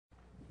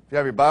If you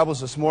have your Bibles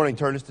this morning,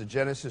 turn us to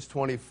Genesis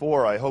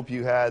 24. I hope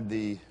you had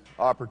the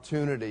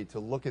opportunity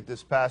to look at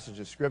this passage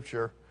of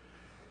Scripture.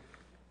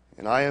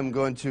 And I am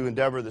going to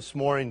endeavor this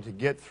morning to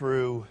get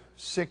through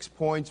 6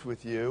 points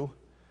with you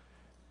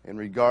in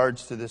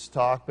regards to this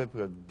topic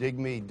of dig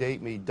me,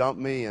 date me, dump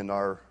me, and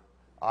our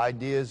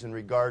ideas in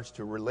regards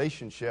to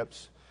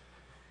relationships.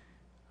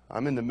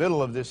 I'm in the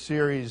middle of this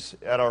series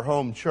at our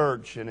home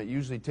church, and it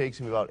usually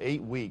takes me about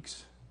 8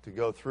 weeks to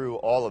go through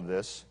all of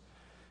this.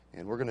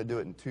 And we're going to do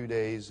it in 2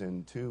 days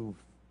in two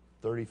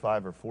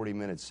 35 or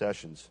 40-minute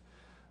sessions.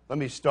 Let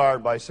me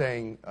start by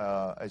saying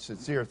a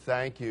sincere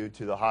thank you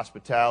to the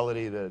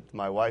hospitality that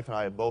my wife and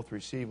I have both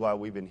received while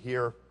we've been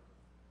here.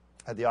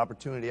 I had the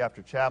opportunity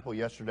after chapel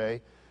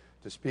yesterday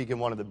to speak in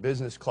one of the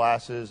business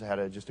classes. I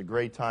had just a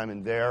great time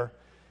in there.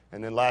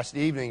 And then last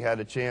evening had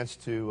a chance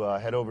to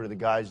head over to the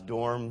guys'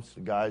 dorms,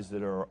 the guys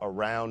that are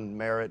around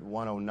Merritt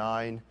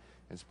 109,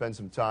 and spend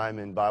some time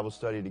in Bible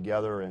study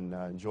together, and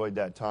enjoyed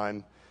that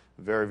time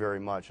very, very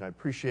much. And I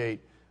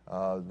appreciate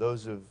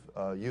those of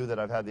you that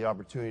I've had the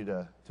opportunity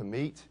to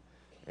meet,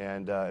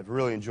 and I've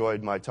really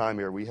enjoyed my time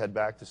here. We head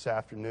back this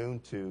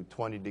afternoon to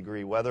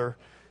 20-degree weather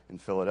in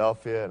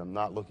Philadelphia, and I'm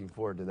not looking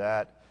forward to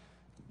that.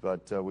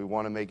 But we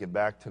want to make it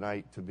back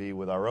tonight to be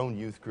with our own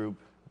youth group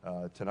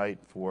tonight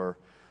for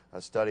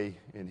a study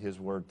in His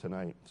Word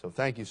tonight. So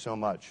thank you so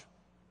much.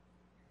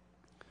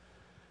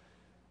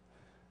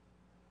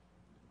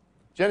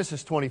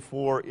 Genesis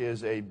 24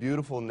 is a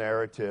beautiful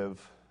narrative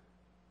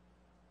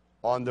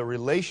on the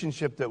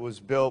relationship that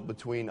was built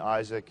between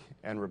Isaac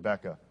and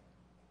Rebekah.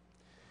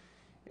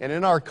 And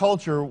in our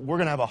culture, we're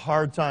going to have a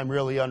hard time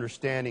really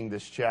understanding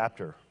this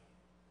chapter.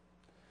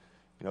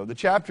 You know, the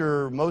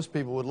chapter, most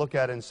people would look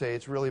at it and say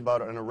it's really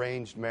about an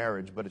arranged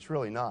marriage, but it's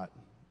really not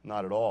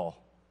at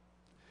all.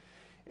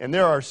 And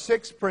there are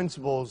 6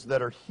 principles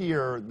that are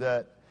here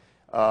that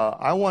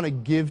I want to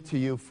give to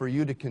you for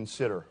you to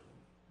consider.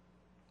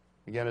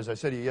 Again, as I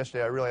said to you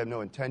yesterday, I really have no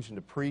intention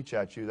to preach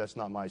at you. That's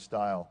not my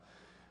style.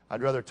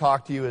 I'd rather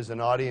talk to you as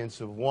an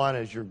audience of one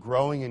as you're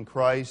growing in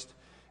Christ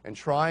and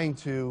trying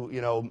to,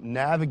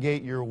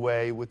 navigate your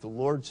way with the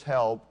Lord's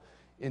help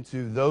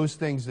into those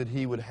things that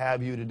He would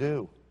have you to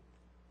do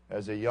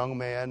as a young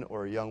man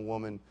or a young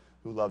woman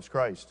who loves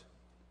Christ.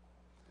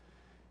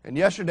 And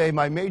yesterday,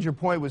 my major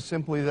point was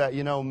simply that,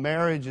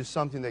 marriage is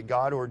something that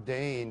God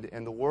ordained,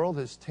 and the world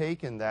has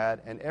taken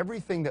that and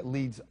everything that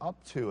leads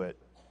up to it,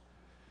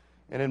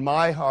 and in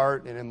my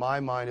heart and in my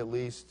mind at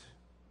least,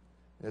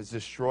 has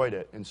destroyed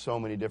it in so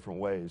many different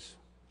ways.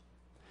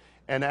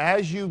 And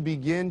as you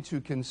begin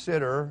to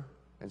consider,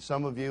 and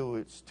some of you,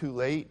 it's too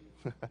late,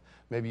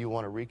 maybe you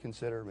want to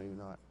reconsider, maybe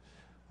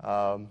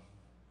not.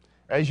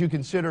 As you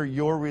consider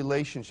your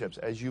relationships,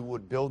 as you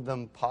would build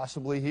them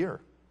possibly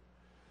here,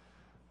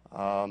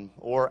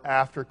 or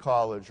after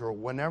college, or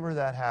whenever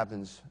that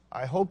happens,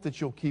 I hope that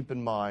you'll keep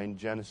in mind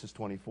Genesis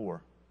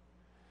 24.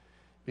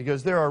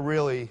 Because there are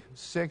really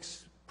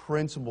 6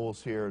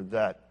 principles here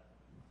that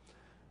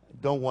I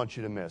don't want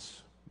you to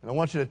miss. And I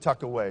want you to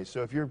tuck away.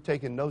 So if you're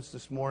taking notes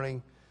this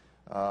morning,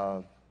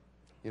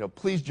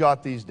 please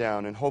jot these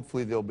down, and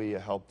hopefully they'll be a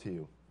help to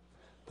you.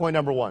 Point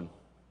number 1.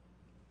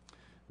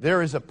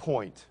 There is a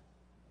point.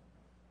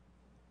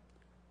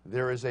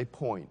 There is a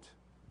point.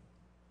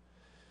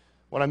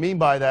 What I mean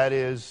by that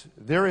is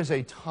there is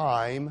a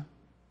time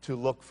to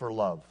look for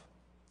love.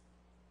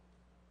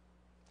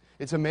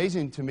 It's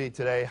amazing to me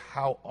today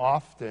how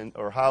often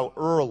or how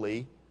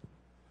early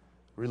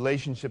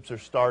relationships are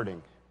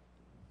starting.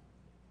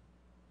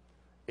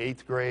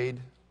 8th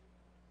grade,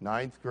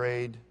 9th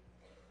grade,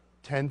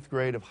 10th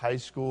grade of high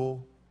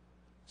school.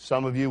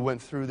 Some of you went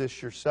through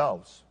this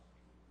yourselves.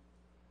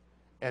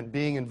 And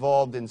being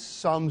involved in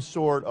some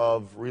sort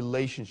of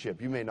relationship.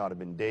 You may not have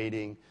been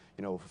dating,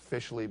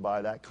 officially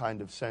by that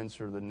kind of sense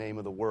or the name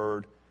of the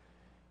word.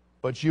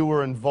 But you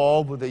were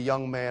involved with a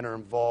young man or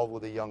involved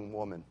with a young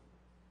woman.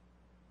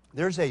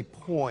 There's a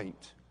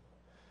point.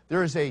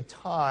 There is a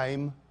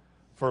time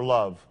for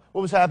love.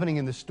 What was happening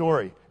in the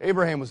story?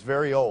 Abraham was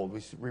very old.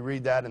 We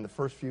read that in the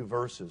first few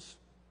verses.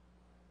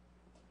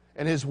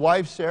 And his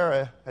wife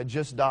Sarah had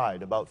just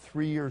died about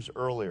 3 years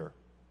earlier.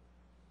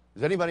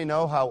 Does anybody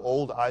know how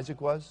old Isaac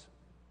was?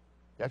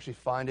 You actually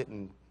find it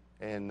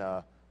in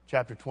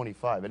chapter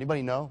 25.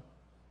 Anybody know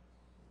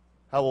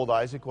how old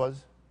Isaac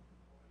was?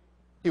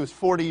 He was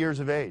 40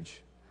 years of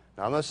age.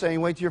 Now, I'm not saying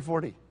wait till you're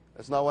 40.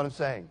 That's not what I'm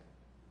saying.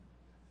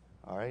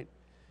 All right?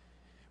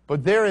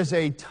 But there is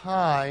a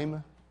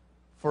time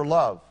for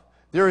love.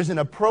 There is an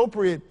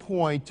appropriate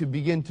point to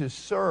begin to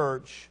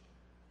search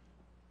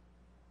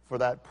for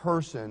that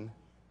person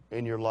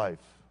in your life.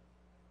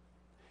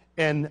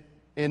 And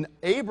in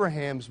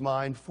Abraham's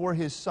mind, for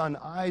his son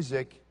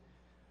Isaac,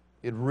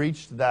 it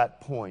reached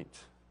that point.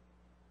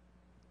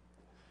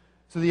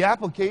 So the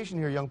application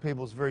here, young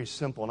people, is very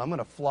simple. And I'm going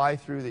to fly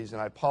through these,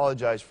 and I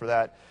apologize for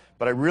that.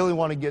 But I really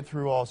want to get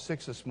through all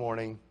 6 this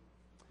morning.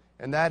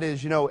 And that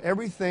is,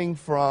 everything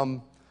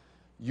from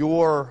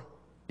your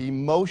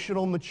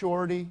emotional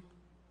maturity,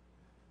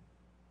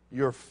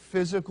 your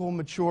physical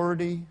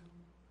maturity,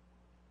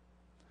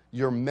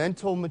 your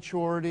mental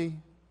maturity,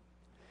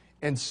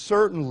 and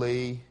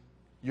certainly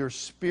your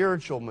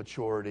spiritual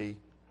maturity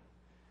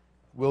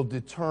will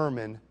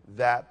determine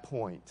that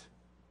point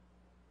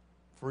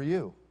for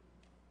you.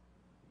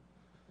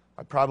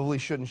 I probably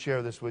shouldn't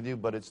share this with you,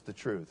 but it's the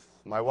truth.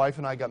 My wife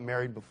and I got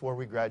married before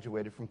we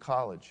graduated from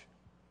college.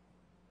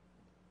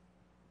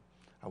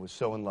 I was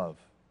so in love.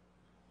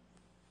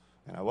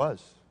 And I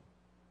was.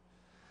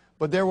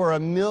 But there were a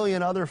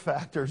million other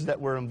factors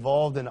that were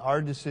involved in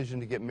our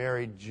decision to get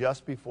married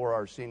just before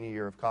our senior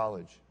year of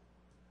college.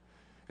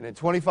 And in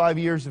 25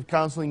 years of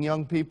counseling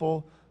young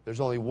people, there's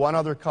only one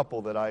other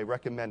couple that I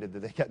recommended that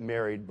they get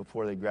married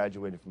before they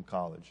graduated from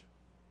college.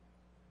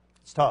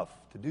 It's tough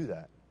to do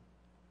that.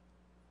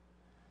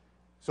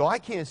 So I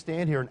can't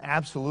stand here and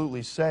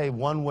absolutely say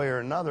one way or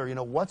another,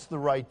 what's the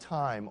right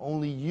time?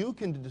 Only you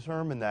can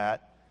determine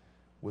that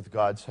with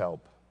God's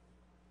help.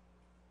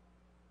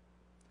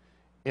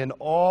 In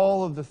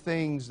all of the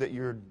things that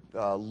you're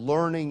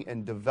learning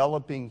and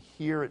developing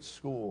here at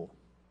school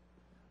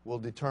will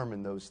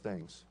determine those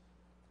things.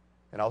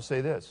 And I'll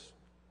say this,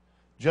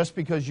 just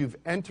because you've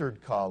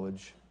entered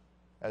college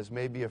as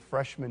maybe a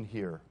freshman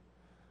here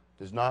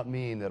does not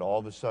mean that all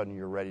of a sudden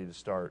you're ready to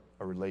start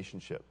a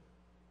relationship.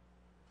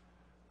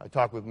 I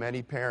talk with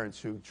many parents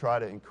who try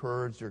to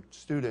encourage their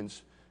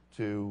students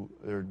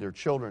their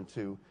children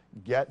to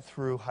get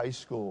through high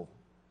school,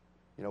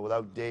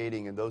 without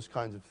dating and those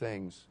kinds of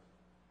things.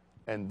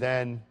 And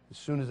then, as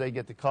soon as they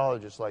get to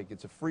college, it's like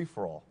it's a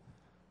free-for-all.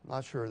 I'm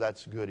not sure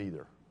that's good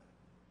either.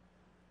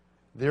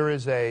 There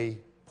is a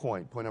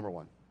point number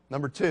one.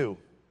 Number two,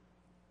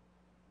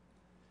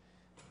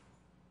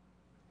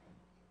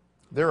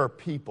 there are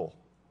people.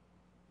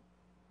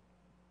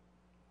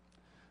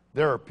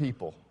 There are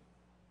people.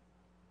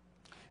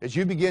 As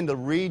you begin to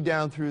read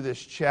down through this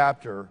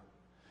chapter,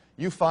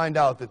 you find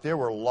out that there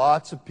were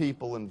lots of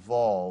people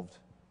involved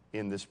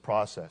in this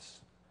process.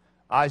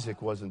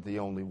 Isaac wasn't the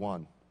only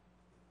one.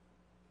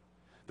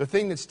 The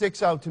thing that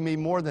sticks out to me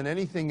more than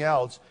anything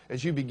else,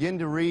 as you begin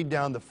to read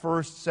down the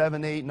first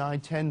 7, 8, 9,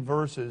 10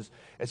 verses,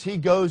 as he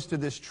goes to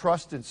this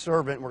trusted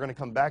servant, we're going to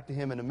come back to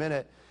him in a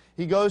minute,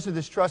 he goes to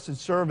this trusted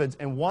servant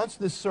and wants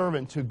this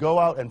servant to go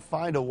out and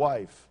find a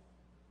wife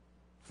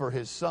for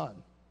his son.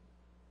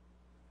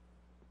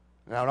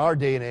 Now, in our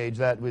day and age,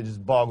 that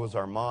just boggles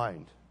our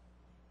mind.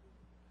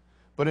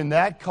 But in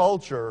that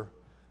culture,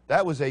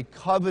 that was a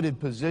coveted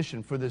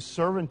position for this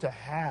servant to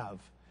have.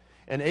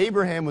 And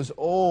Abraham was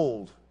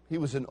old. He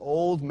was an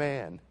old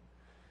man.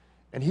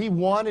 And he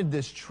wanted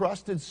this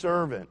trusted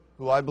servant,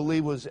 who I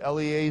believe was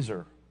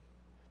Eliezer,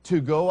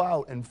 to go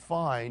out and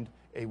find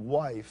a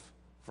wife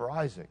for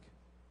Isaac.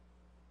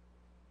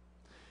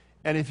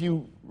 And if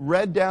you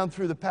read down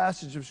through the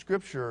passage of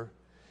Scripture,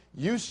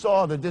 you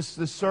saw that this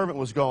servant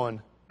was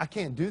going, I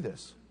can't do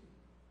this.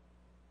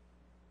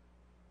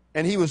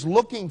 And he was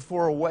looking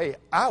for a way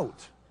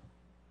out.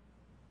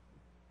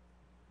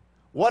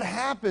 What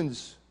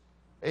happens,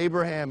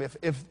 Abraham,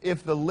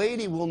 if the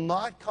lady will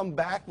not come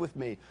back with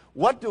me?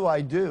 What do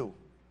I do?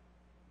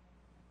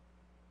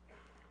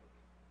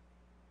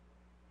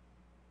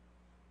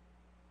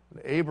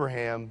 And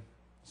Abraham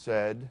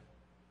said,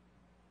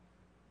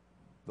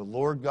 the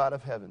Lord God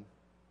of heaven,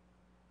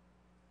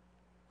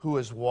 who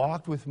has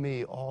walked with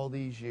me all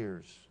these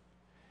years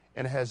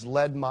and has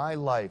led my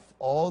life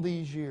all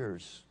these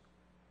years,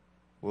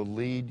 will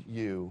lead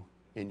you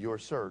in your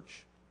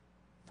search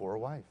for a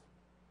wife.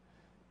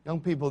 Young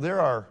people, there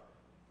are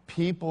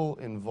people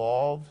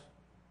involved,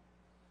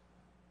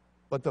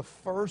 but the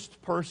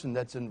first person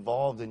that's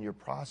involved in your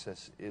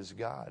process is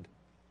God.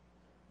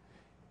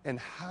 And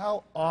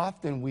how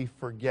often we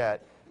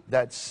forget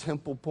that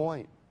simple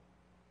point.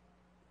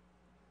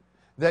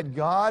 That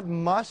God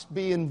must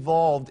be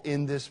involved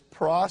in this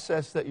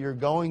process that you're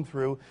going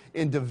through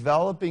in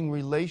developing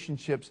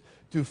relationships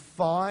to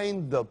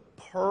find the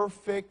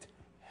perfect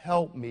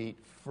helpmeet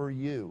for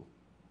you.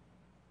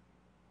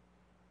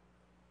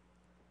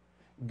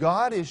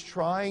 God is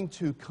trying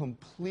to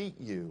complete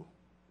you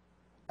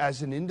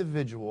as an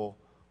individual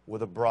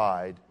with a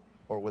bride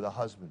or with a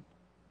husband.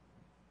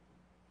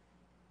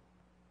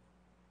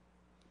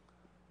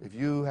 If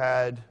you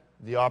had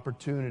the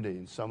opportunity,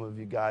 and some of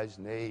you guys,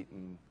 Nate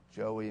and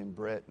Joey and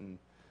Britt, and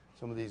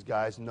some of these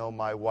guys know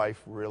my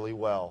wife really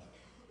well,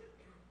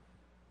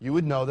 you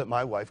would know that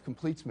my wife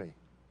completes me.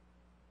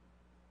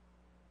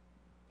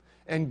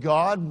 And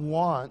God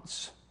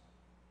wants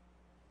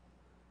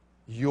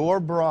your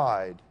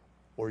bride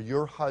or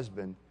your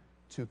husband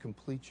to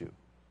complete you.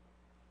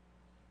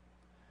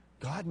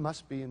 God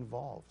must be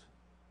involved.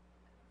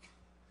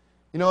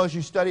 As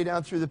you study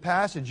down through the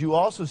passage, you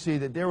also see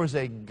that there was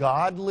a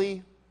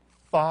godly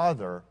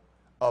father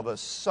of a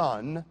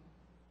son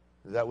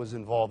that was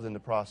involved in the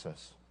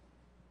process.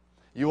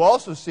 You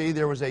also see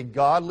there was a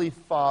godly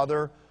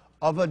father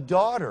of a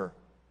daughter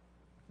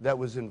that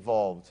was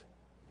involved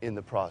in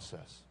the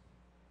process.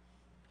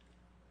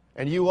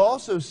 And you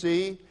also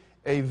see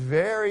a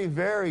very,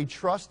 very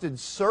trusted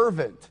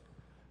servant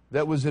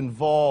that was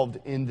involved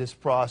in this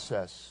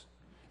process.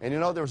 And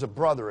there was a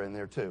brother in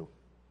there too,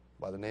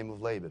 by the name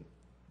of Laban.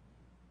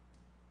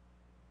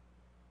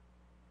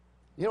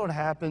 You know what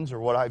happens, or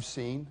what I've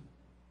seen?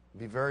 To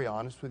be very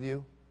honest with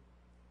you.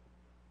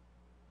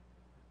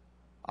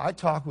 I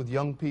talk with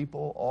young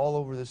people all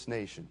over this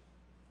nation.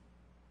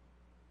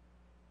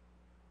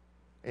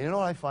 And you know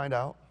what I find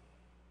out?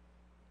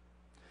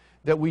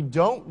 That we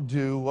don't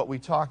do what we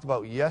talked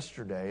about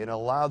yesterday and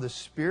allow the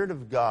Spirit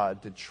of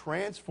God to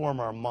transform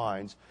our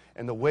minds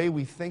and the way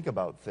we think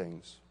about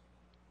things.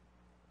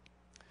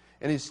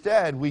 And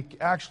instead, we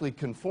actually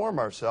conform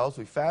ourselves,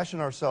 we fashion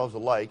ourselves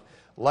alike,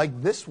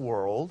 like this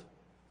world,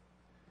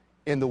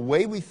 in the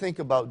way we think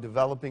about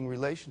developing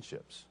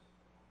relationships.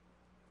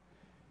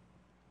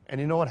 And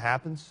you know what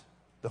happens?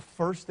 The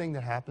first thing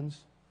that happens,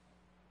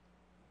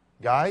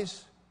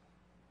 guys,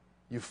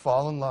 you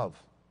fall in love.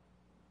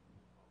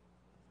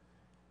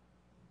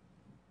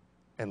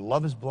 And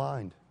love is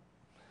blind.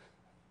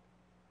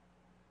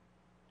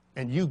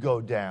 And you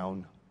go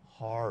down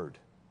hard.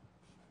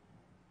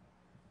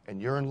 And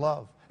you're in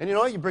love. And you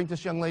know what? You bring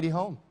this young lady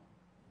home.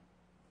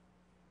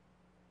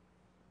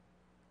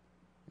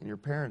 And your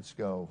parents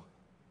go,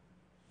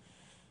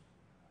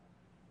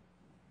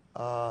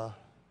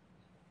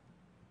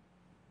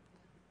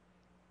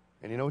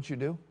 and you know what you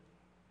do?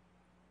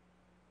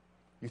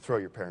 You throw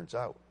your parents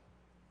out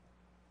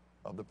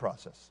of the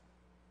process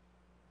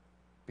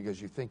because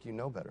you think you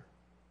know better.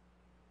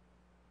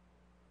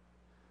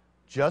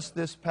 Just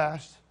this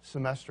past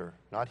semester,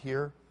 not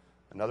here,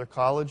 another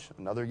college,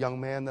 another young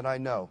man that I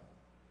know, was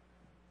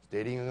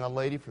dating a young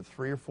lady for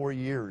 3 or 4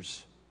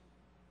 years,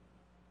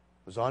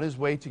 was on his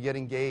way to get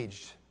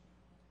engaged,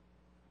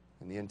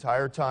 and the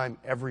entire time,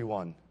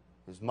 everyone,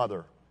 his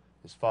mother,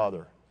 his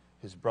father,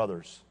 his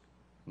brothers,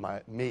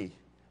 me,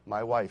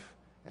 my wife,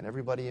 and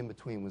everybody in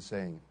between was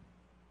saying,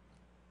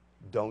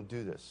 don't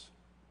do this.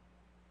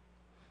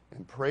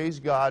 And praise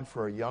God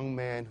for a young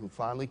man who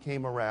finally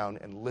came around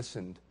and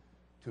listened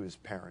to his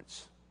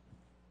parents.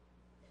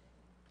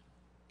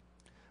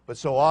 But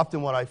so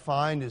often what I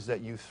find is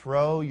that you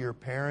throw your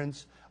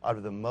parents out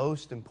of the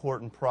most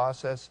important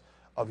process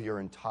of your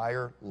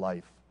entire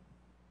life.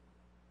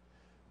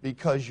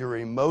 Because your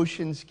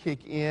emotions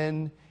kick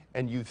in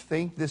and you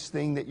think this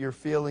thing that you're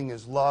feeling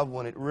is love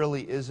when it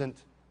really isn't.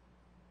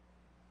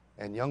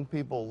 And young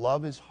people,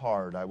 love is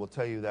hard. I will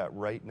tell you that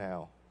right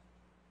now.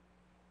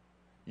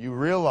 You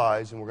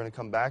realize, and we're going to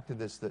come back to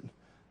this, that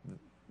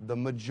the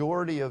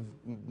majority of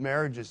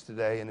marriages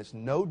today, and it's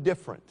no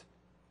different,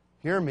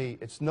 hear me,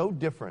 it's no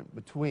different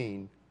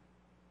between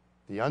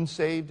the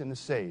unsaved and the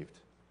saved,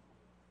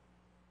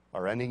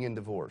 are ending in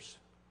divorce.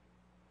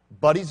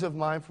 Buddies of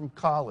mine from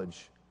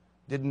college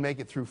didn't make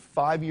it through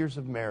 5 years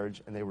of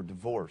marriage and they were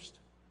divorced.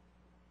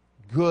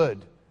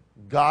 Good,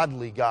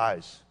 godly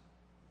guys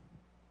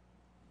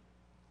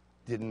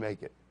didn't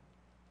make it.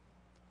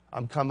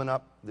 I'm coming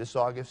up this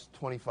August,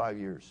 25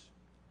 years.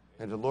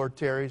 And the Lord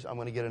tarries, I'm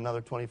going to get another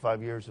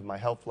 25 years if my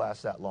health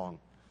lasts that long.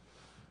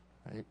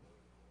 Right?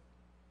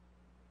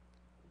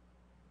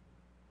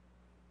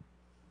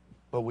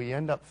 But we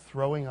end up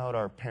throwing out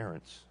our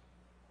parents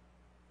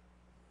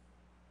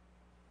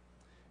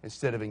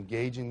instead of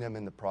engaging them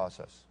in the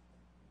process.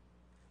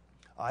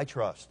 I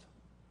trust,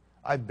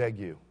 I beg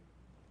you,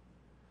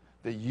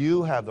 that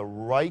you have the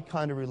right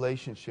kind of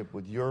relationship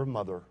with your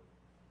mother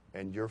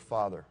and your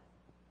father,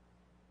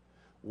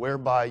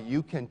 whereby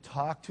you can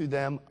talk to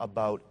them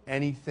about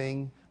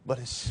anything, but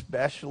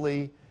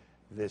especially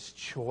this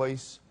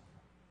choice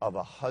of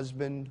a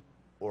husband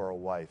or a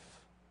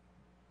wife.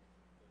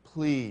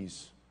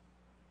 Please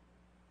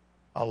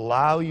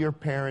allow your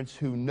parents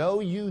who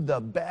know you the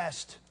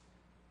best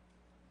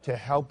to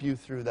help you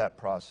through that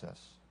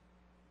process.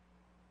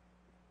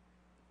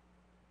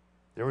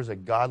 There was a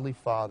godly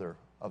father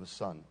of a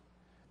son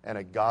and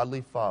a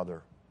godly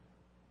father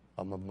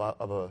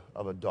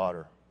of a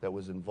daughter that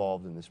was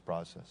involved in this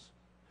process.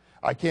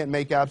 I can't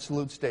make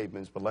absolute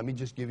statements, but let me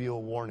just give you a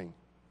warning.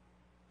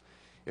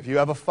 If you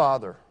have a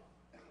father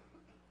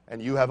and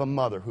you have a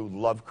mother who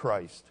love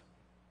Christ,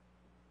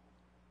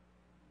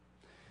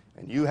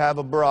 and you have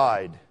a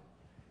bride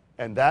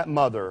and that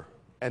mother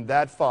and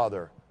that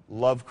father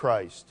love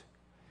Christ,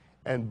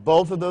 and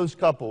both of those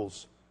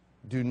couples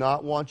do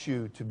not want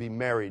you to be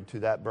married to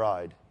that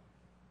bride,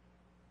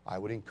 I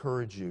would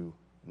encourage you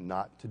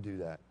not to do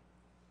that.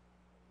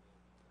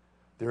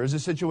 There is a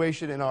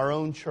situation in our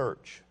own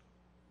church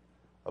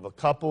of a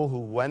couple who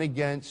went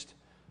against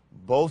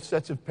both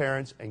sets of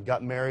parents and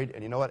got married,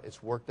 and you know what?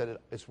 It's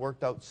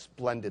worked out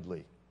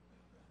splendidly.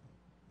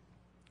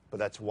 But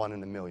that's 1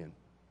 in a million.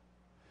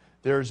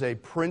 There's a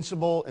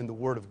principle in the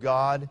Word of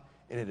God,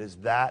 and it is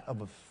that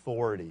of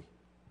authority.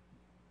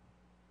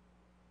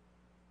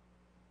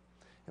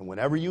 And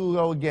whenever you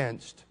go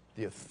against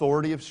the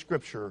authority of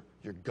Scripture,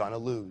 you're going to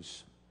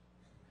lose.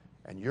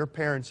 And your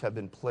parents have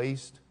been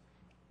placed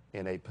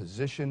in a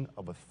position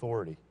of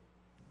authority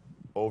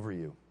over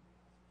you.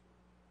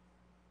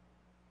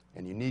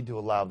 And you need to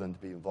allow them to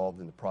be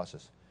involved in the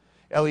process.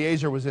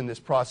 Eliezer was in this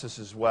process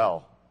as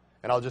well.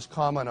 And I'll just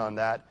comment on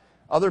that.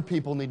 Other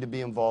people need to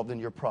be involved in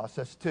your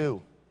process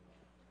too.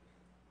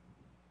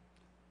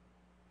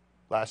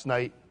 Last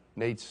night,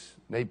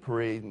 Nate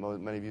Puri,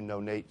 many of you know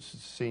Nate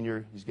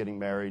Sr., he's getting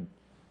married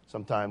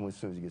sometime as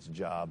soon as he gets a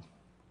job.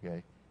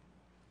 Okay.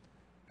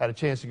 Had a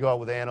chance to go out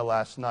with Anna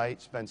last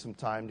night, spend some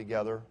time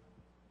together,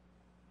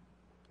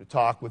 to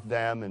talk with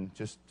them and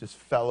just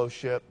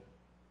fellowship.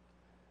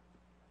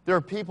 There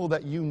are people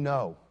that you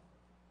know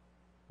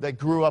that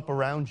grew up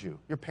around you,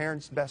 your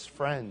parents' best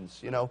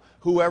friends,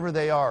 whoever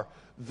they are.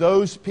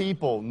 Those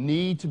people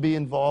need to be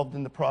involved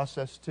in the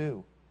process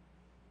too.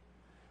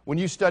 When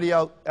you study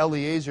out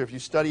Eliezer, if you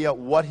study out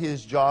what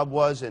his job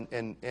was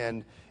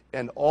and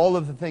all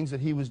of the things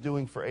that he was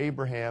doing for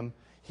Abraham,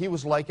 he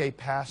was like a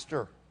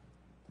pastor.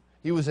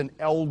 He was an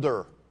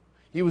elder.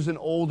 He was an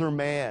older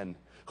man.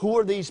 Who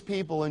are these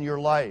people in your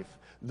life?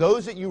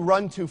 Those that you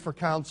run to for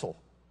counsel.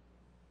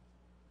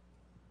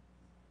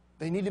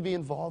 They need to be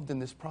involved in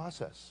this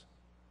process.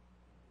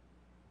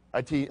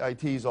 I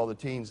tease all the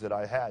teens that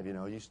I have.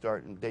 You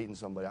start dating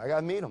somebody. I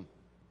got to meet them.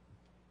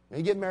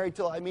 You get married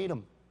till I meet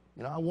them.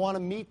 I want to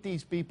meet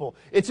these people.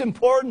 It's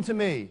important to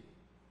me.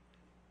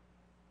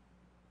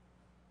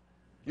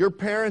 Your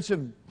parents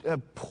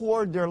have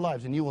poured their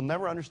lives, and you will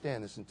never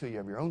understand this until you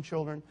have your own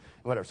children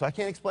and whatever. So I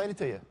can't explain it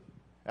to you.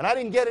 And I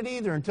didn't get it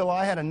either until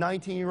I had a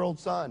 19-year-old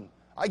son.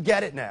 I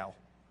get it now.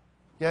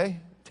 Okay?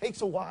 It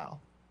takes a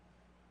while.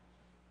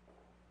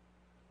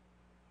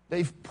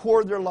 They've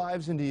poured their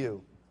lives into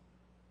you.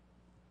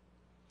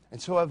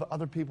 And so have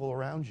other people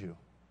around you.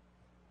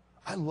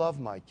 I love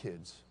my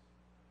kids.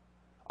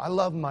 I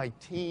love my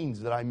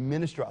teens that I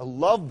minister. I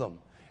love them.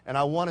 And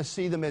I want to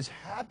see them as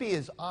happy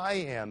as I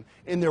am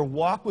in their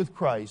walk with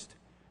Christ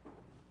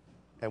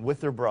and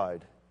with their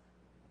bride.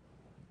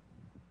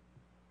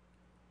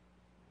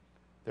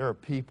 There are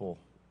people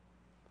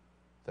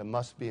that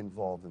must be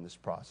involved in this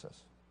process.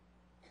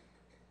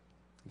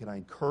 Can I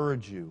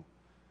encourage you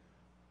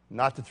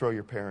not to throw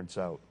your parents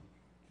out,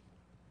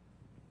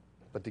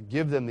 but to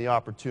give them the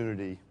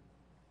opportunity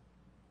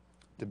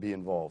to be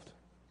involved.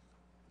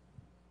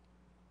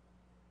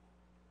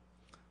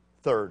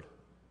 Third,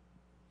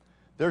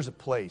 there's a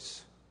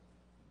place.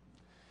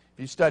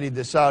 If you studied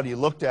this out, you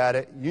looked at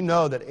it, you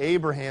know that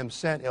Abraham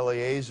sent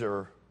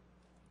Eliezer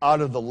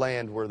out of the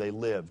land where they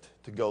lived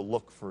to go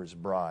look for his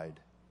bride.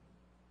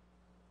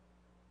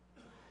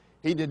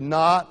 He did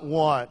not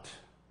want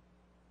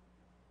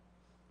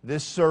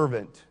this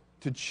servant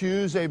to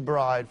choose a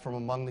bride from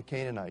among the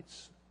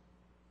Canaanites,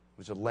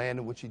 which was a land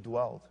in which he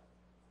dwelled,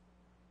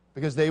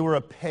 because they were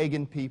a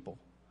pagan people.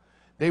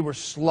 They were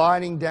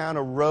sliding down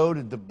a road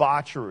of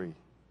debauchery,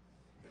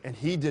 and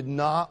he did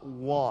not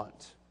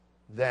want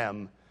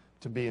them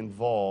to be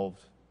involved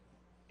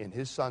in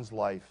his son's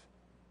life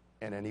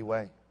in any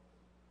way.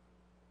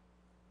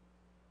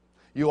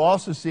 You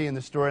also see in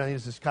the story, I think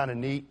this is kind of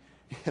neat,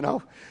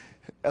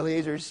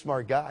 Eliezer is a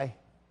smart guy.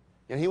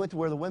 He went to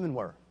where the women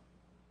were.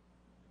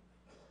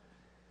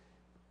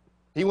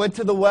 He went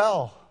to the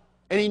well,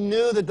 and he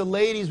knew that the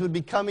ladies would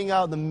be coming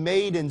out, the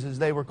maidens as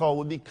they were called,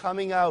 would be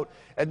coming out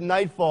at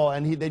nightfall,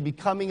 and they'd be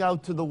coming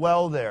out to the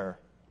well there.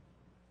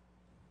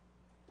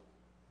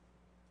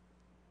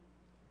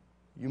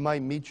 You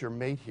might meet your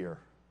mate here.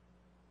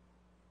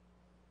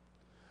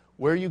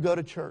 Where you go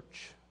to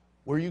church,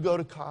 where you go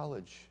to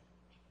college,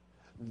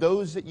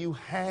 those that you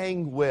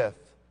hang with,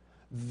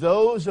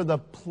 those are the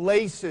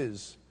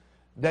places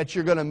that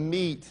you're going to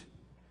meet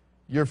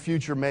your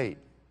future mate.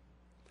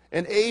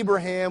 And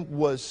Abraham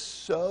was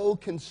so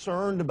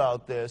concerned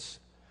about this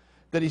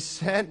that he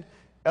sent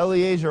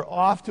Eliezer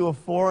off to a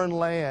foreign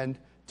land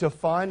to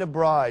find a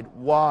bride.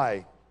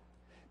 Why?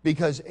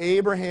 Because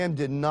Abraham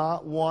did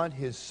not want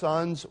his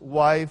son's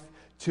wife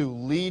to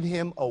lead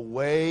him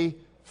away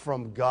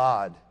from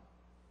God.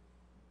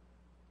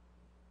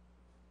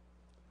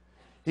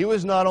 He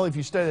was not only, if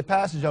you study the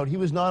passage out, he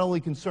was not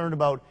only concerned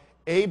about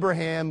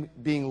Abraham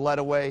being led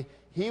away,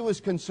 he was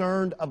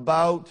concerned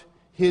about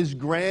his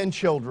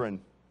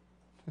grandchildren.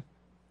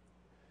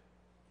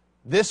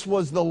 This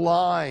was the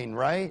line,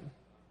 right?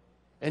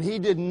 And he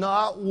did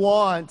not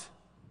want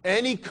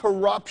any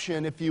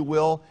corruption, if you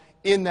will,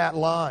 in that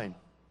line.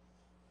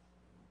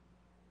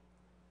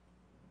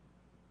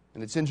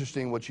 And it's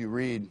interesting what you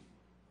read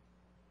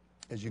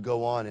as you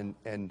go on,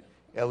 and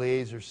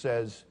Eliezer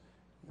says,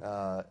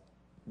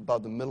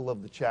 about the middle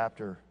of the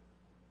chapter,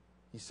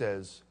 he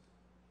says,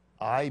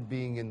 I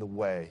being in the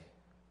way.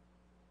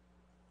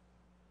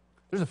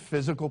 There's a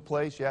physical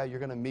place, yeah, you're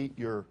going to meet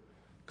your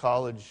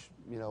college,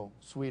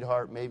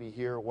 sweetheart, maybe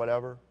here or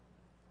whatever.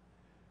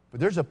 But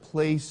there's a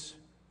place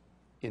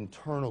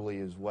internally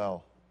as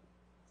well.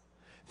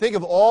 Think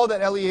of all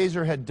that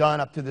Eliezer had done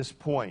up to this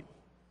point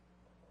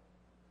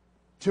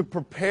to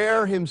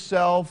prepare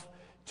himself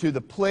to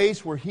the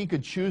place where he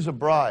could choose a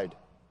bride.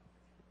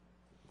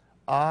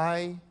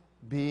 I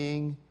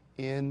being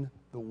in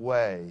the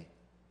way.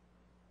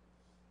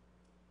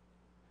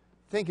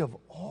 Think of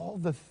all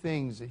the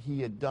things that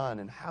he had done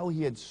and how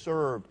he had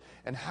served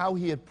and how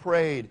he had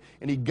prayed.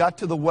 And he got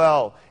to the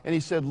well and he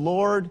said,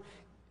 Lord,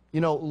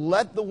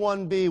 let the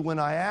one be when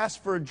I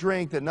ask for a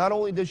drink that not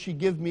only does she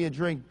give me a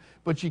drink,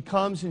 but she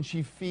comes and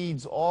she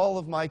feeds all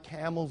of my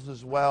camels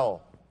as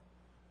well.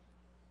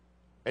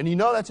 And you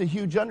know that's a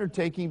huge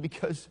undertaking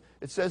because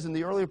it says in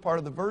the earlier part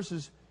of the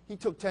verses, he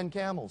took 10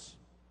 camels.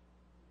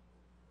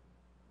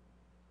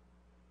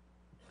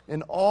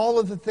 And all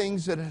of the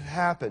things that had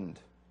happened,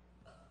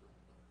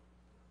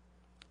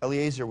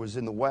 Eliezer was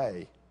in the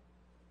way.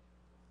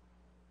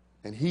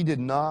 And he did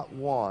not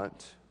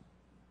want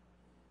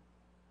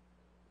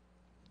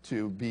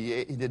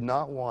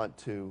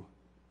to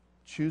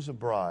choose a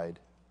bride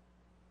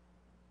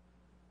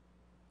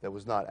that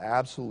was not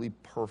absolutely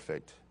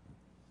perfect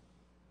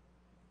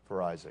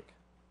for Isaac.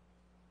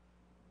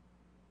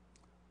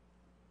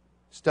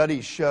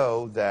 Studies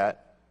show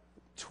that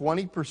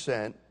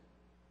 20%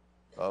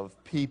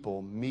 of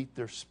people meet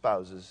their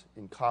spouses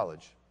in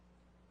college.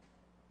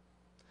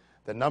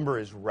 The number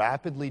is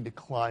rapidly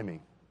declining.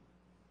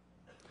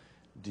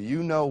 Do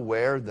you know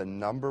where the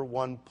number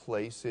one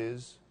place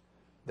is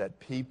that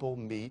people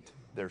meet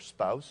their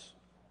spouse?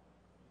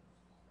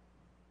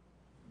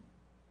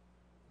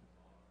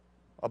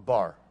 A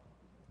bar.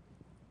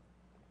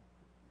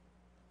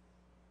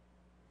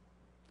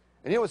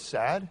 And you know what's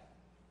sad?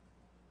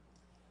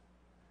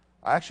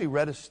 I actually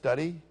read a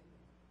study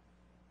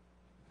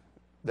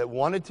that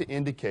wanted to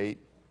indicate,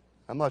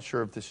 I'm not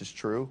sure if this is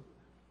true,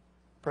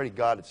 pray to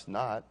God it's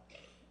not,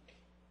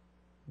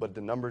 but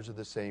the numbers are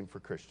the same for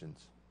Christians.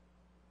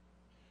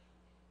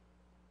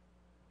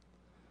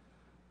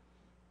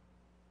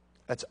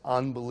 That's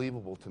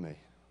unbelievable to me.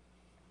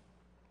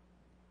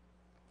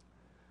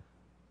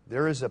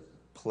 There is a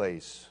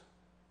place.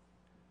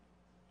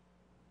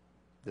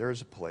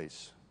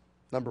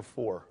 Number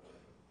 4.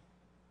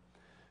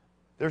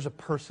 There's a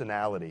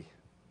personality.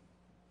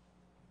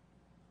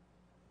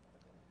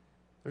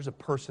 There's a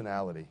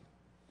personality.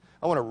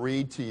 I want to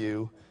read to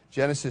you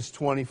Genesis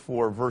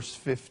 24, verse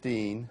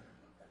 15,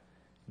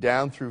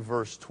 down through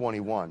verse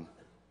 21. It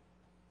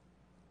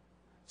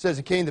says,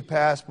 it came to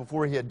pass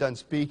before he had done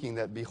speaking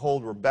that,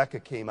 behold, Rebekah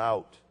came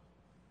out,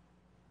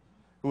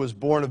 who was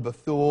born of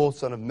Bethuel,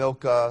 son of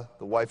Milcah,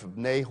 the wife of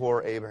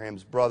Nahor,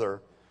 Abraham's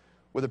brother,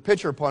 with a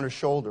pitcher upon her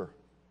shoulder.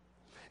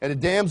 And the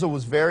damsel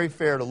was very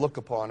fair to look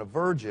upon, a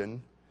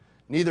virgin,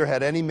 neither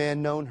had any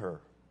man known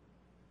her.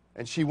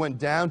 And she went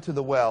down to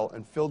the well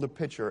and filled a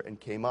pitcher and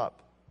came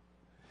up.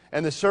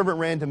 And the servant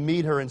ran to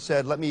meet her and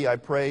said, let me, I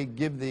pray,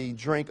 give thee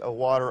drink of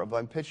water of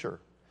thy pitcher.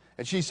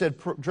 And she said,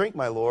 drink,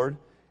 my lord.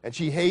 And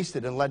she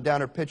hasted and let down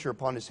her pitcher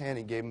upon his hand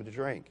and gave him to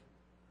drink.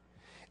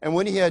 And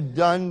when he had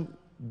done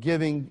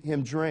giving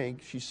him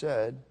drink, she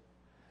said,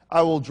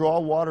 I will draw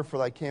water for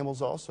thy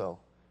camels also,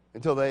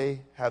 until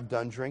they have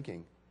done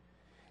drinking.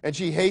 And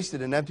she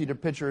hasted and emptied her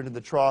pitcher into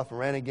the trough and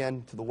ran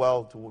again to the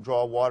well to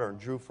draw water and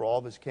drew for all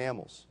of his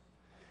camels.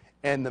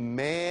 And the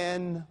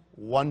man,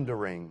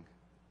 wondering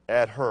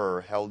at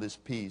her, held his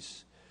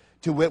peace,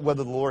 to wit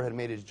whether the Lord had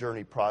made his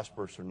journey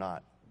prosperous or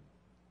not.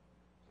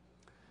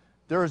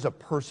 There is a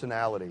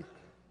personality.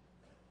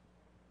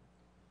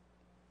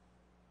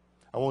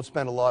 I won't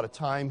spend a lot of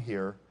time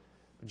here.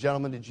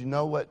 Gentlemen, did you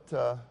know what,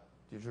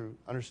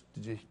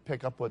 did you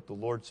pick up what the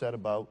Lord said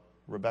about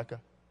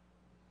Rebekah?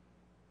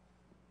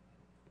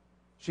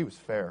 She was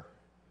fair.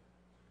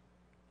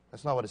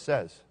 That's not what it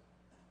says.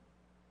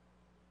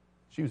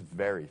 She was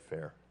very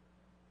fair.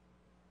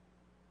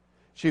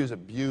 She was a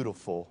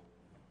beautiful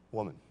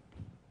woman.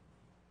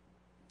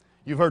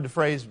 You've heard the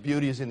phrase,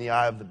 beauty is in the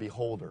eye of the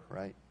beholder,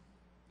 right?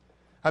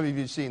 How many of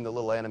you have seen the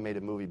little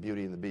animated movie,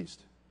 Beauty and the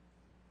Beast?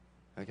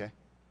 Okay.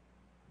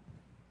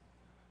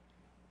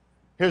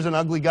 Here's an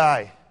ugly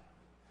guy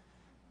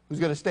who's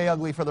going to stay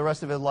ugly for the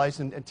rest of his life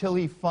until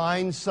he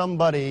finds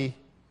somebody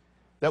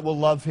that will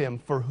love him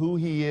for who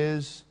he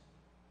is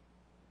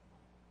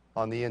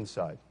on the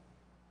inside.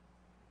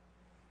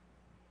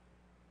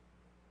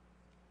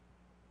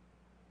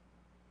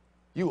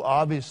 You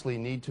obviously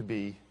need to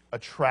be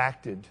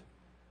attracted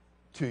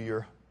to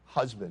your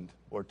husband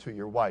or to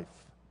your wife.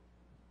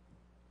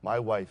 My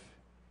wife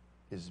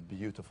is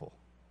beautiful.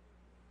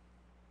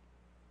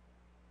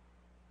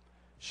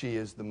 She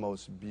is the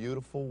most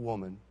beautiful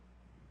woman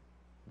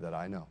that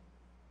I know.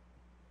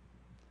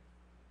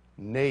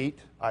 Nate,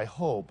 I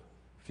hope,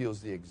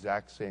 feels the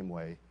exact same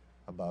way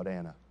about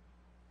Anna.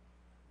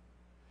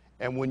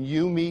 And when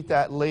you meet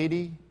that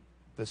lady,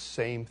 the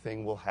same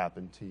thing will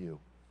happen to you.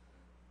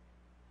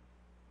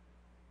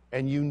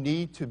 And you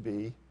need to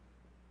be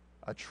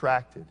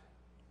attracted.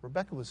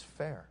 Rebekah was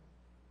fair.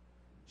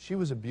 She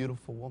was a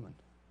beautiful woman.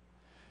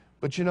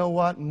 But you know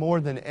what? More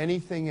than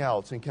anything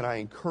else, and can I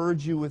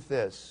encourage you with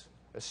this,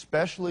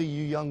 especially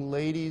you young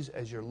ladies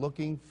as you're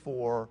looking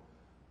for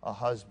a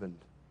husband.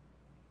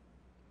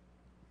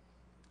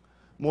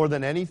 More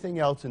than anything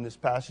else in this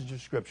passage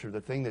of Scripture,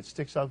 the thing that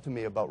sticks out to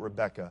me about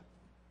Rebekah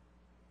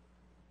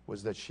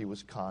was that she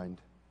was kind.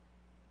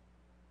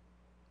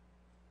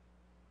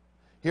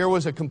 Here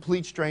was a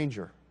complete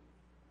stranger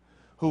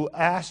who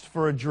asked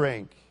for a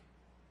drink.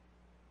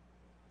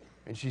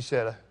 And she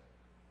said,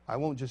 I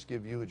won't just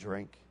give you a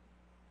drink.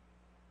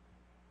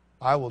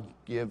 I will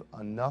give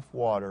enough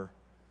water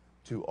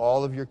to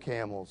all of your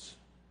camels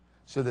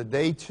so that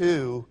they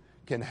too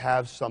can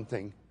have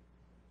something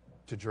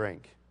to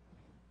drink.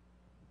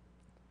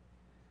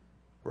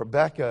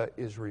 Rebecca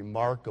is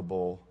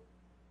remarkable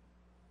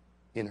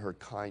in her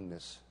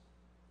kindness.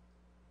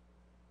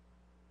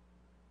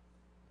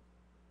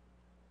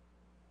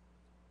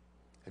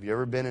 Have you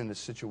ever been in a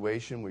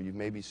situation where you've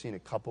maybe seen a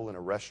couple in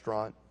a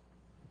restaurant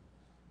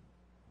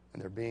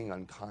and they're being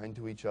unkind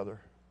to each other?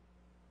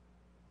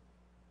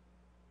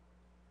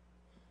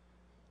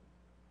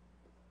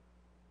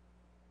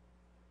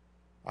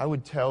 I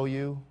would tell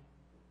you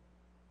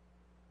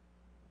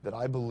that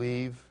I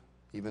believe,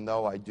 even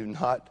though I do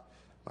not,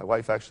 my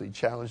wife actually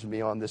challenged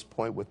me on this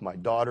point with my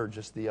daughter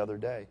just the other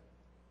day.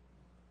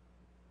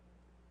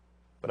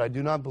 But I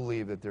do not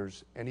believe that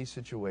there's any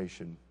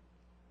situation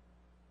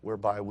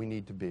whereby we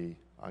need to be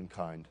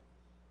unkind.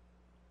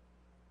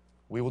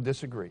 We will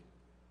disagree.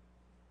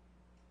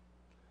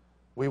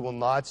 We will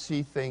not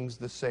see things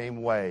the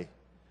same way,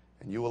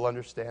 and you will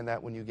understand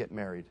that when you get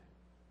married.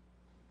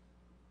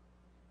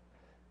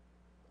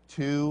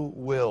 Two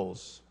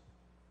wills,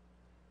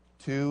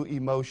 two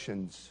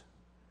emotions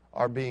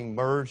are being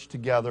merged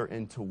together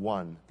into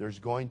one. There's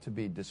going to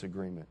be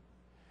disagreement.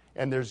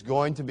 And there's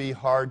going to be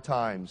hard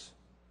times,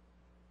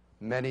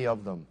 many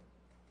of them.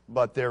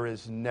 But there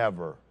is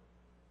never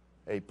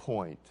a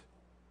point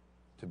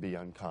to be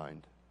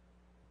unkind.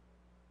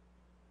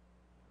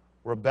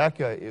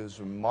 Rebecca is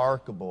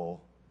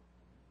remarkable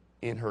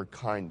in her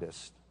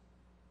kindness.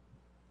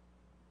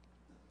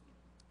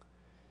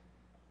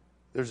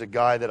 There's a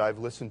guy that I've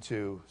listened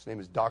to. His name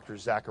is Dr.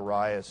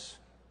 Zacharias.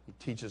 He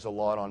teaches a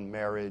lot on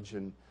marriage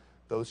and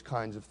those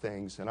kinds of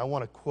things. And I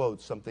want to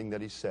quote something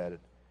that he said.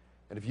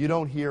 And if you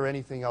don't hear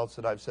anything else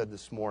that I've said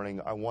this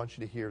morning, I want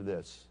you to hear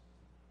this.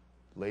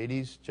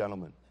 Ladies,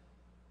 gentlemen,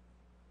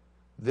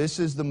 this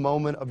is the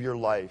moment of your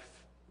life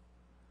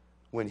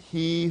when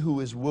he who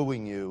is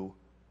wooing you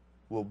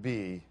will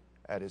be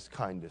at his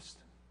kindest.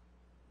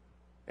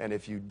 And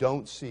if you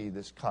don't see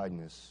this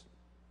kindness,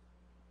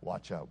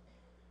 watch out.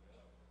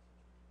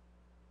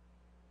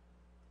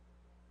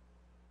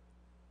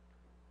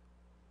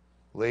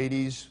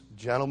 Ladies,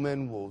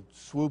 gentlemen will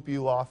swoop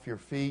you off your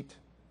feet.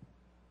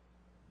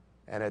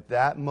 And at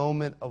that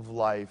moment of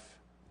life,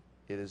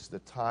 it is the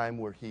time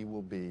where he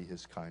will be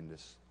his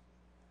kindness.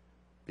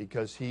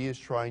 Because he is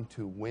trying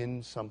to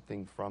win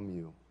something from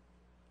you.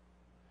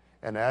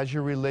 And as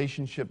your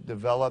relationship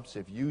develops,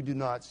 if you do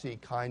not see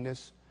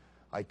kindness,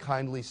 I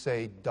kindly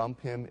say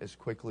dump him as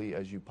quickly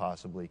as you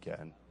possibly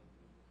can.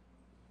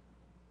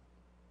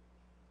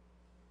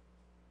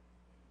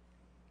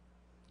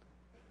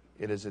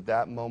 It is at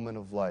that moment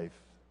of life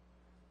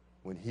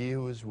when he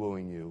who is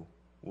wooing you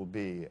will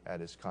be at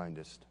his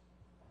kindest.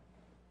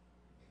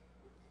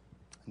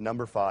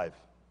 Number 5.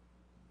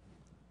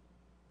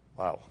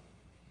 Wow.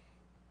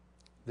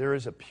 There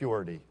is a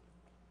purity.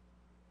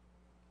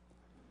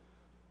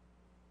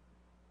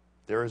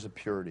 There is a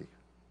purity.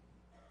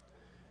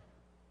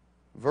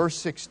 Verse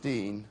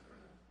 16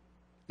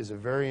 is a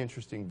very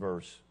interesting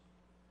verse.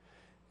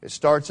 It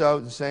starts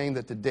out in saying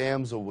that the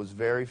damsel was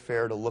very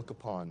fair to look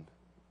upon,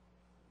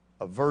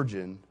 a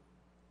virgin,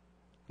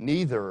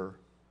 neither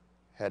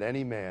had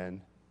any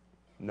man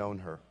known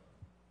her.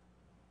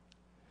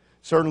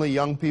 Certainly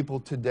young people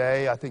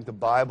today, I think the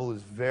Bible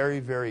is very,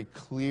 very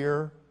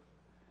clear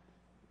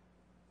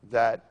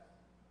that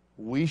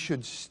we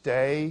should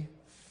stay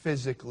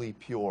physically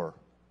pure.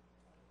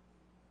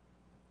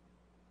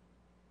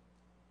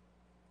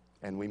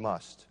 And we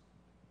must.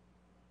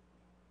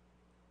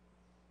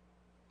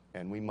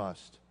 And we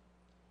must.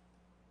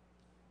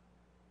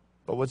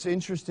 But what's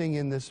interesting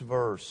in this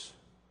verse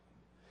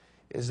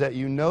is that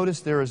you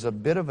notice there is a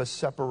bit of a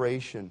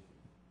separation.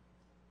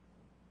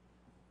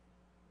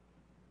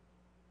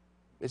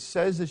 It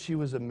says that she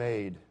was a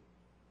maid.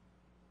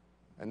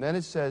 And then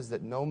it says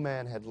that no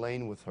man had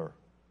lain with her.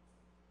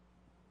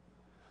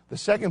 The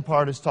second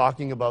part is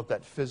talking about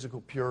that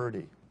physical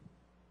purity.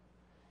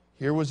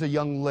 Here was a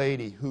young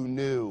lady who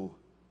knew,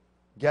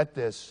 get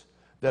this,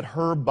 that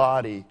her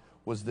body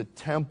was the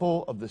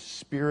temple of the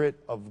Spirit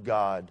of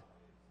God.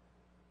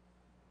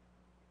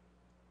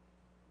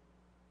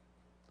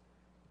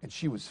 And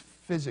she was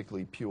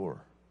physically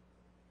pure.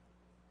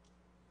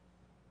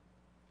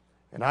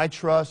 And I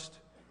trust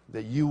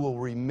that you will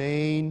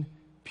remain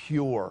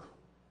pure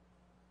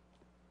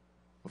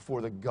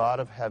before the God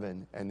of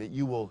heaven, and that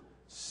you will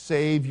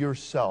save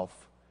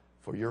yourself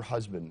for your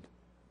husband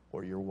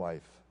or your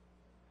wife.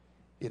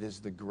 It is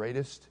the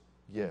greatest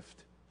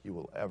gift you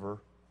will ever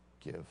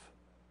give.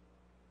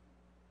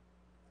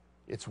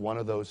 It's one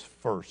of those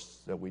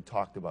firsts that we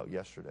talked about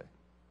yesterday.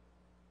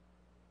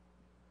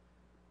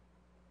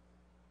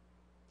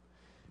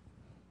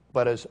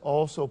 But as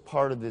also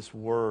part of this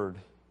word,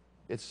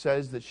 it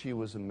says that she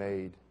was a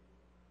maid.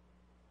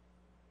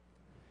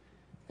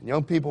 And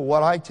young people,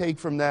 what I take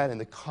from that in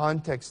the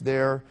context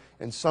there,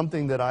 and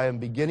something that I am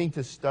beginning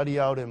to study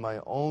out in my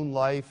own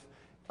life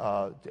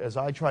as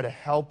I try to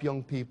help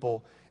young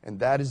people, and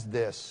that is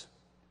this.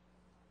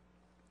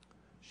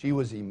 She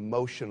was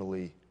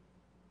emotionally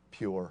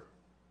pure.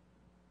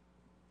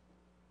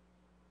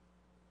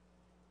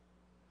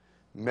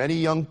 Many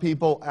young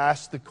people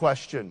ask the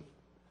question,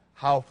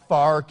 how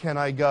far can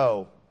I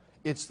go?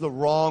 It's the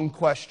wrong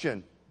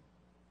question.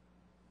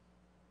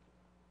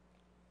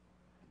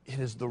 It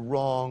is the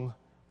wrong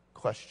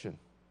question.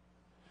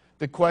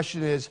 The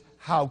question is,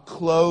 how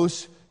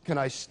close can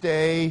I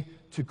stay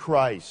to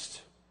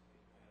Christ?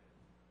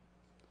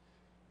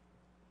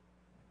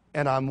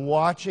 And I'm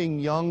watching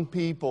young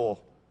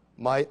people,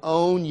 my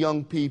own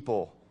young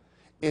people,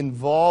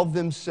 involve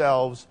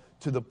themselves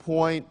to the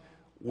point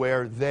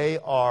where they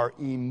are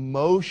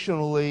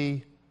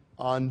emotionally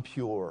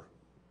unpure.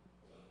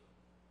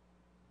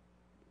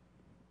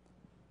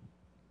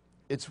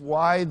 It's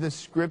why the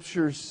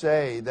scriptures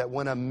say that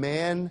when a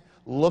man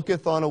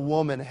looketh on a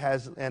woman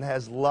and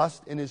has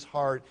lust in his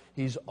heart,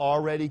 he's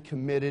already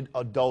committed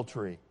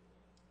adultery.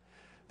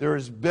 There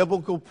is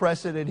biblical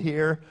precedent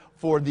here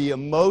for the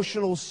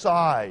emotional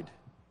side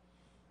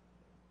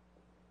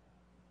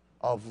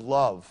of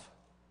love.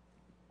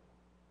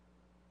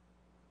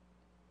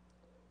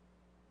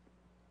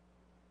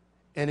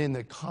 And in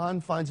the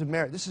confines of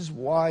marriage, this is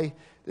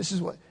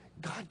what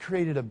God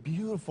created, a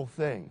beautiful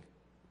thing.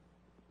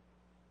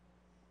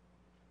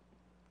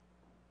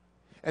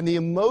 And the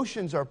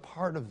emotions are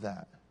part of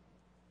that.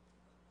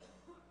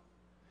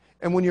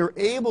 And when you're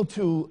able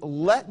to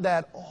let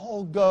that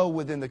all go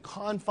within the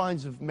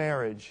confines of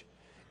marriage,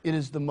 it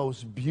is the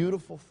most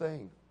beautiful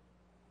thing.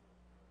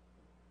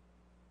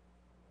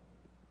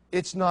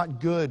 It's not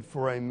good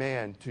for a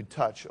man to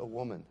touch a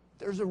woman.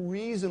 There's a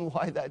reason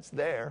why that's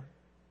there.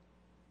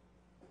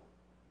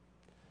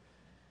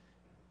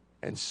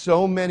 And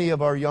so many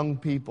of our young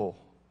people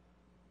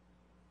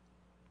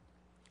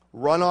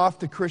run off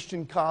to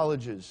Christian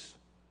colleges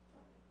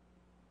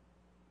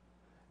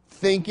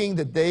thinking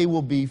that they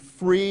will be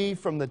free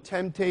from the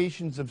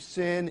temptations of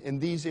sin in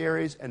these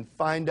areas, and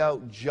find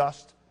out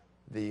just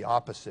the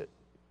opposite.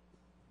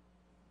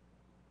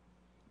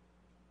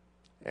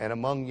 And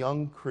among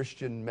young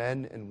Christian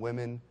men and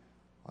women,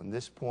 on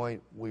this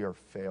point, we are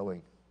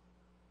failing.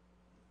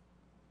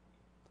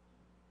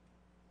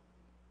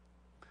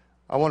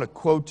 I want to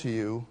quote to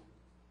you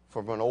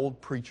from an old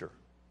preacher.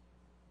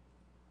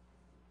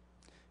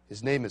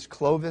 His name is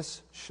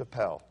Clovis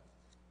Chappelle.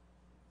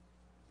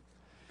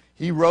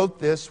 He wrote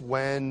this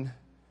when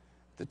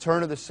the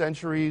turn of the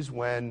centuries,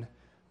 when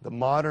the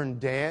modern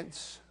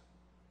dance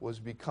was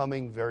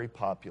becoming very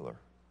popular.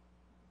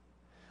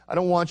 I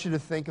don't want you to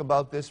think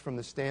about this from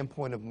the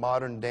standpoint of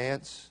modern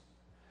dance,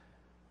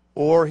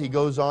 or he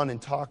goes on and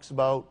talks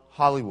about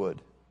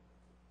Hollywood.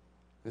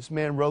 This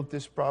man wrote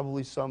this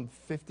probably some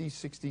 50,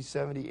 60,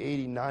 70,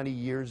 80, 90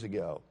 years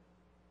ago.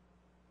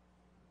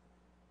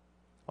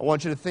 I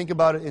want you to think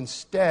about it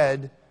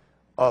instead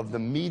of the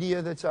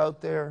media that's out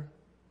there,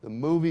 the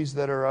movies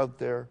that are out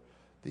there,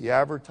 the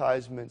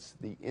advertisements,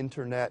 the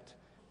internet,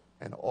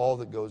 and all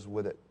that goes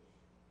with it.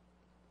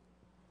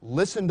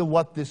 Listen to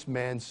what this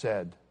man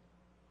said.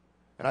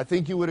 And I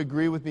think you would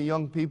agree with me,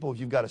 young people, if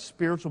you've got a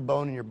spiritual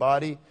bone in your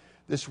body,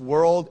 this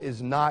world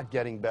is not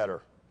getting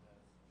better.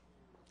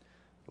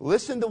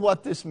 Listen to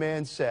what this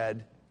man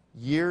said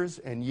years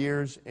and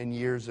years and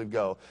years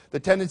ago.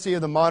 The tendency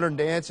of the modern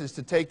dance is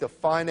to take the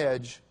fine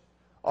edge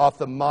off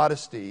the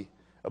modesty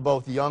of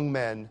both young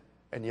men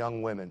and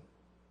young women.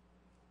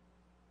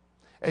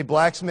 A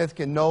blacksmith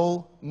can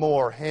no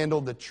more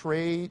handle the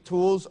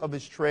tools of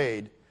his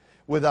trade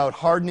without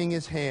hardening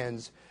his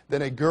hands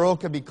than a girl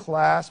can be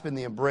clasped in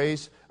the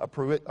embrace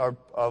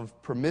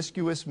of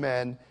promiscuous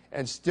men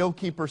and still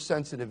keep her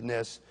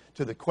sensitiveness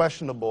to the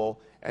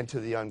questionable and to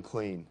the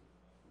unclean.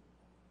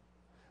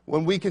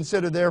 When we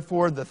consider,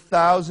 therefore, the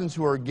thousands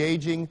who are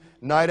engaging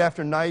night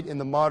after night in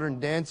the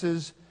modern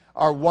dances,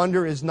 our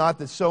wonder is not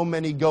that so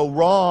many go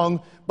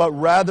wrong, but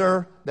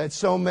rather that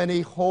so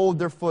many hold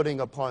their footing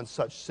upon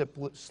such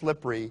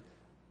slippery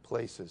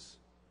places.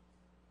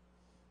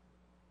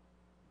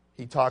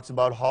 He talks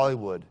about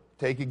Hollywood.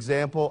 Take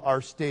example,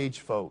 our stage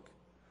folk.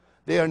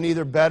 They are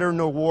neither better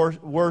nor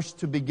worse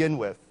to begin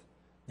with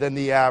than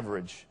the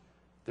average.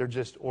 They're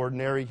just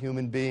ordinary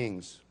human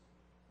beings.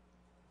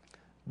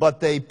 But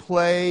they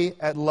play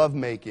at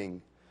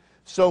lovemaking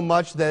so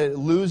much that it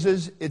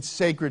loses its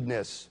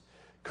sacredness.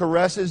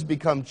 Caresses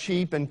become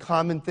cheap and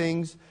common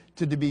things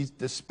to be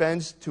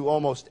dispensed to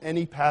almost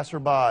any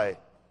passerby.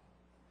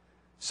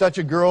 Such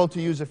a girl, to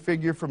use a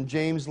figure from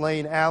James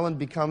Lane Allen,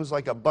 becomes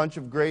like a bunch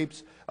of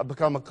grapes,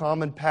 become a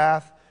common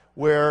path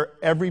where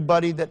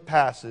everybody that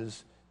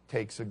passes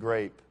takes a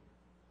grape.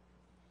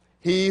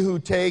 He who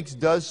takes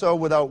does so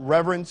without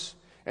reverence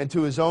and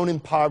to his own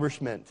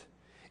impoverishment.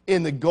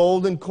 In the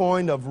golden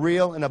coin of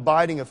real and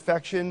abiding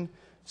affection,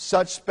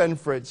 such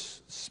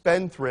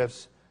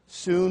spendthrifts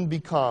soon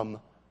become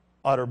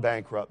utter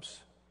bankrupts.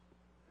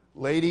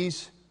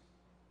 Ladies,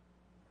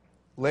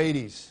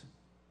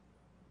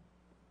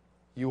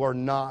 you are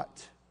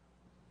not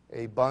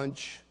a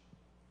bunch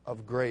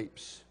of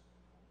grapes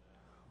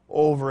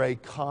over a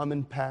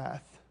common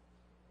path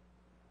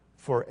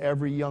for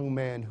every young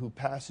man who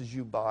passes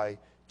you by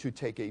to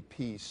take a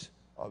piece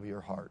of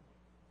your heart.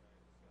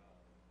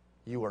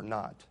 You are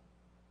not.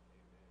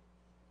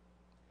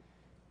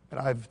 And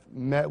I've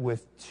met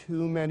with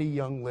too many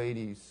young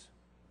ladies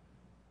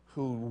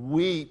who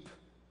weep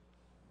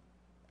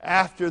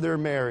after they're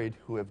married,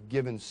 who have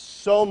given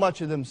so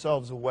much of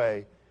themselves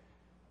away,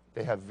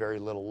 they have very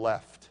little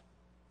left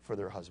for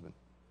their husband.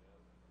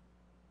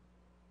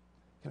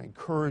 Can I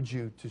encourage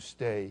you to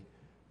stay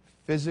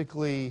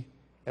physically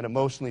and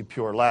emotionally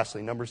pure?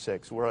 Lastly, number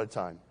 6, we're out of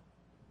time.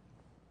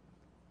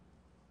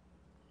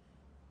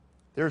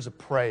 There's a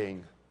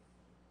praying.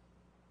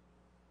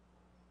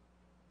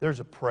 There's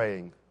a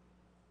praying.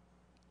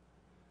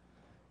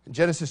 In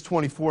Genesis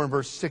 24 and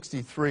verse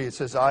 63, it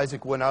says,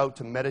 Isaac went out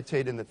to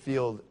meditate in the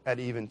field at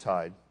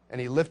eventide, and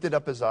he lifted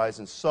up his eyes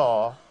and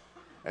saw,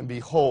 and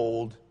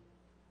behold,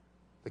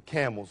 the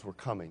camels were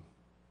coming.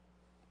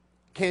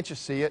 Can't you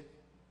see it?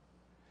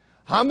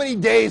 How many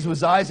days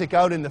was Isaac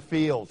out in the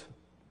field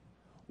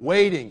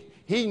waiting?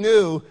 He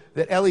knew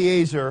that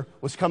Eliezer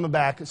was coming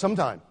back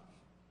sometime.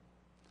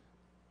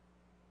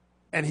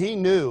 And he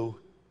knew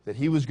that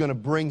he was going to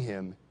bring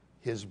him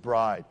his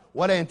bride.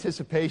 What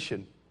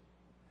anticipation.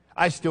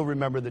 I still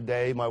remember the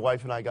day my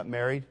wife and I got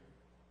married.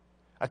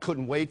 I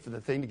couldn't wait for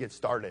the thing to get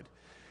started.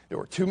 There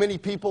were too many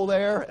people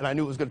there, and I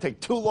knew it was going to take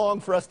too long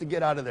for us to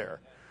get out of there.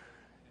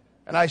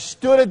 And I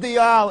stood at the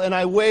aisle, and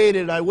I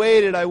waited, and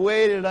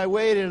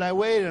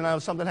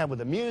something happened with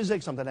the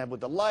music, something happened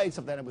with the lights,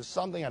 something happened with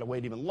something. I had to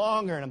wait even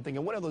longer, and I'm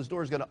thinking, when are those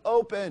doors going to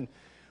open?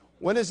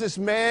 When is this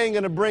man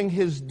going to bring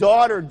his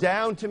daughter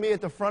down to me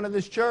at the front of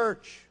this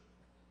church?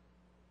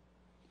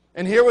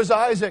 And here was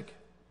Isaac,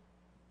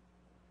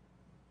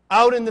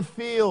 out in the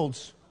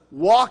fields,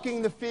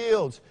 walking the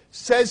fields,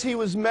 says he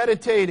was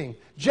meditating.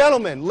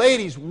 Gentlemen,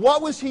 ladies,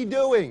 what was he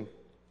doing?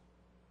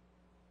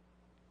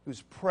 He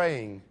was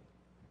praying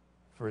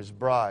for his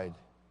bride.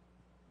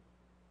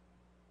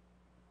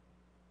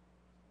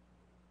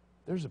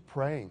 There's a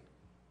praying.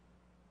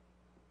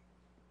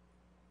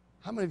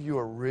 How many of you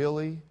are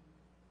really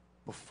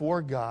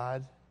before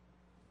God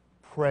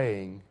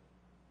praying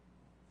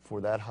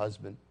for that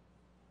husband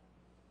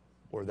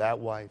or that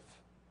wife?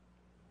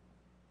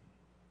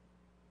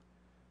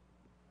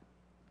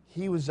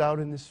 He was out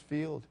in this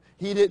field.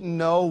 He didn't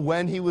know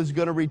when he was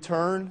going to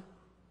return.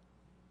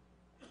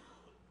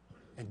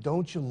 And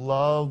don't you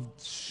love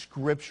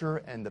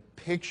Scripture and the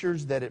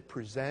pictures that it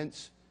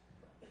presents?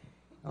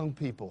 Young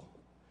people,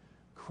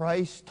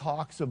 Christ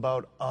talks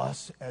about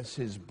us as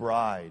His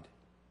bride.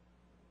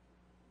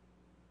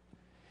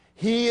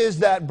 He is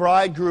that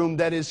bridegroom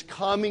that is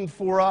coming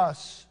for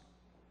us.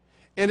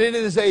 And it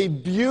is a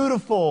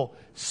beautiful,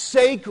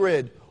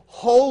 sacred,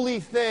 holy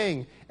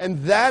thing.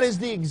 And that is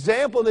the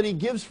example that He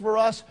gives for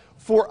us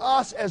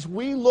as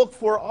we look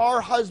for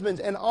our husbands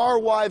and our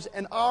wives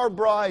and our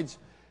brides.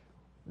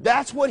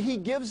 That's what He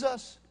gives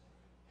us.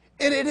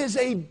 And it is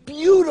a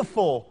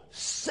beautiful,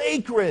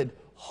 sacred,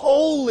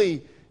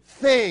 holy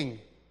thing.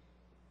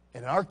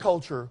 In our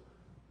culture,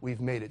 we've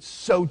made it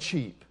so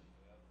cheap.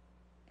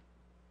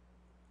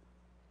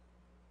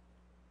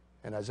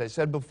 And as I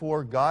said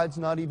before, God's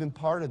not even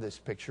part of this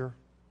picture.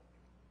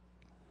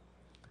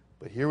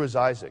 But here was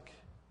Isaac.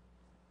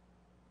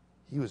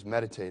 He was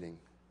meditating.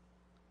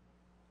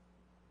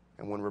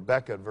 And when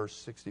Rebekah, verse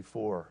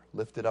 64,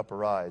 lifted up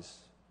her eyes,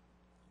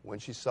 when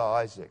she saw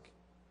Isaac,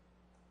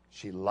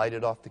 she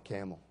lighted off the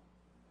camel.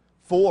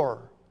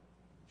 For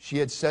she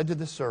had said to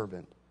the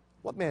servant,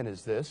 What man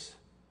is this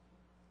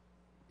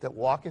that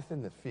walketh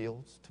in the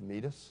fields to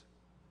meet us?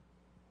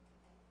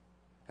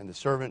 And the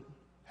servant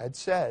had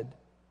said,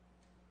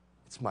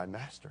 It's my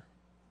master.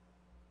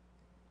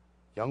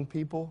 Young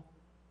people,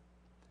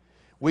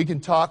 we can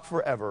talk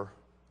forever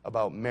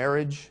about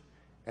marriage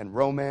and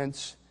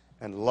romance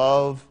and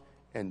love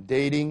and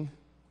dating.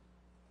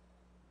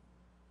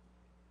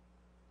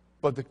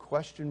 But the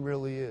question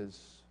really is,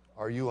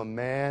 are you a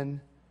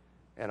man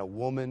and a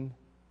woman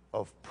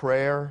of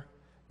prayer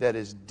that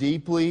is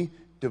deeply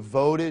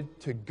devoted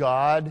to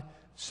God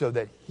so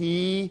that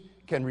He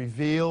can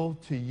reveal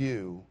to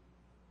you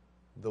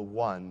the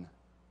one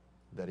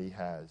that He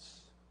has?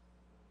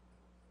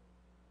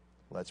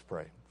 Let's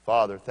pray.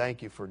 Father,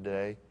 thank You for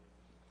today.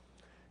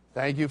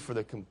 Thank You for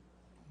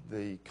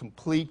the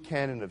complete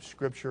canon of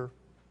Scripture,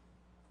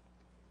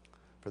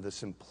 for the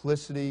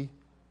simplicity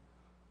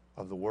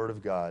of the Word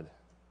of God,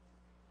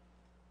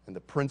 and the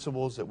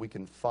principles that we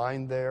can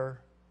find there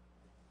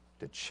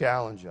to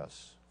challenge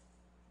us.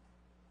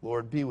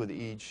 Lord, be with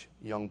each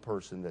young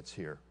person that's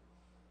here.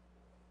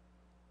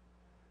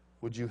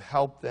 Would You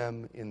help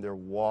them in their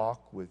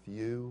walk with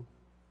You,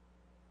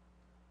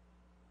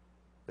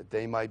 that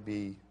they might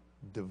be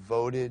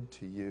devoted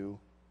to You,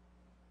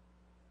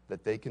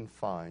 that they can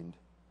find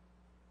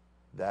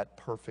that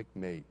perfect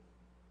mate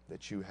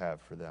that You have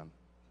for them.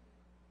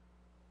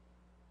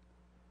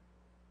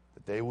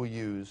 That they will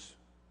use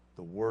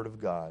the Word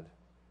of God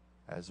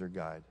as their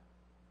guide.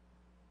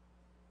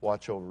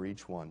 Watch over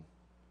each one.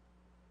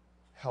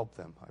 Help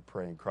them, I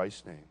pray in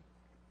Christ's name.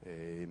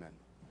 Amen.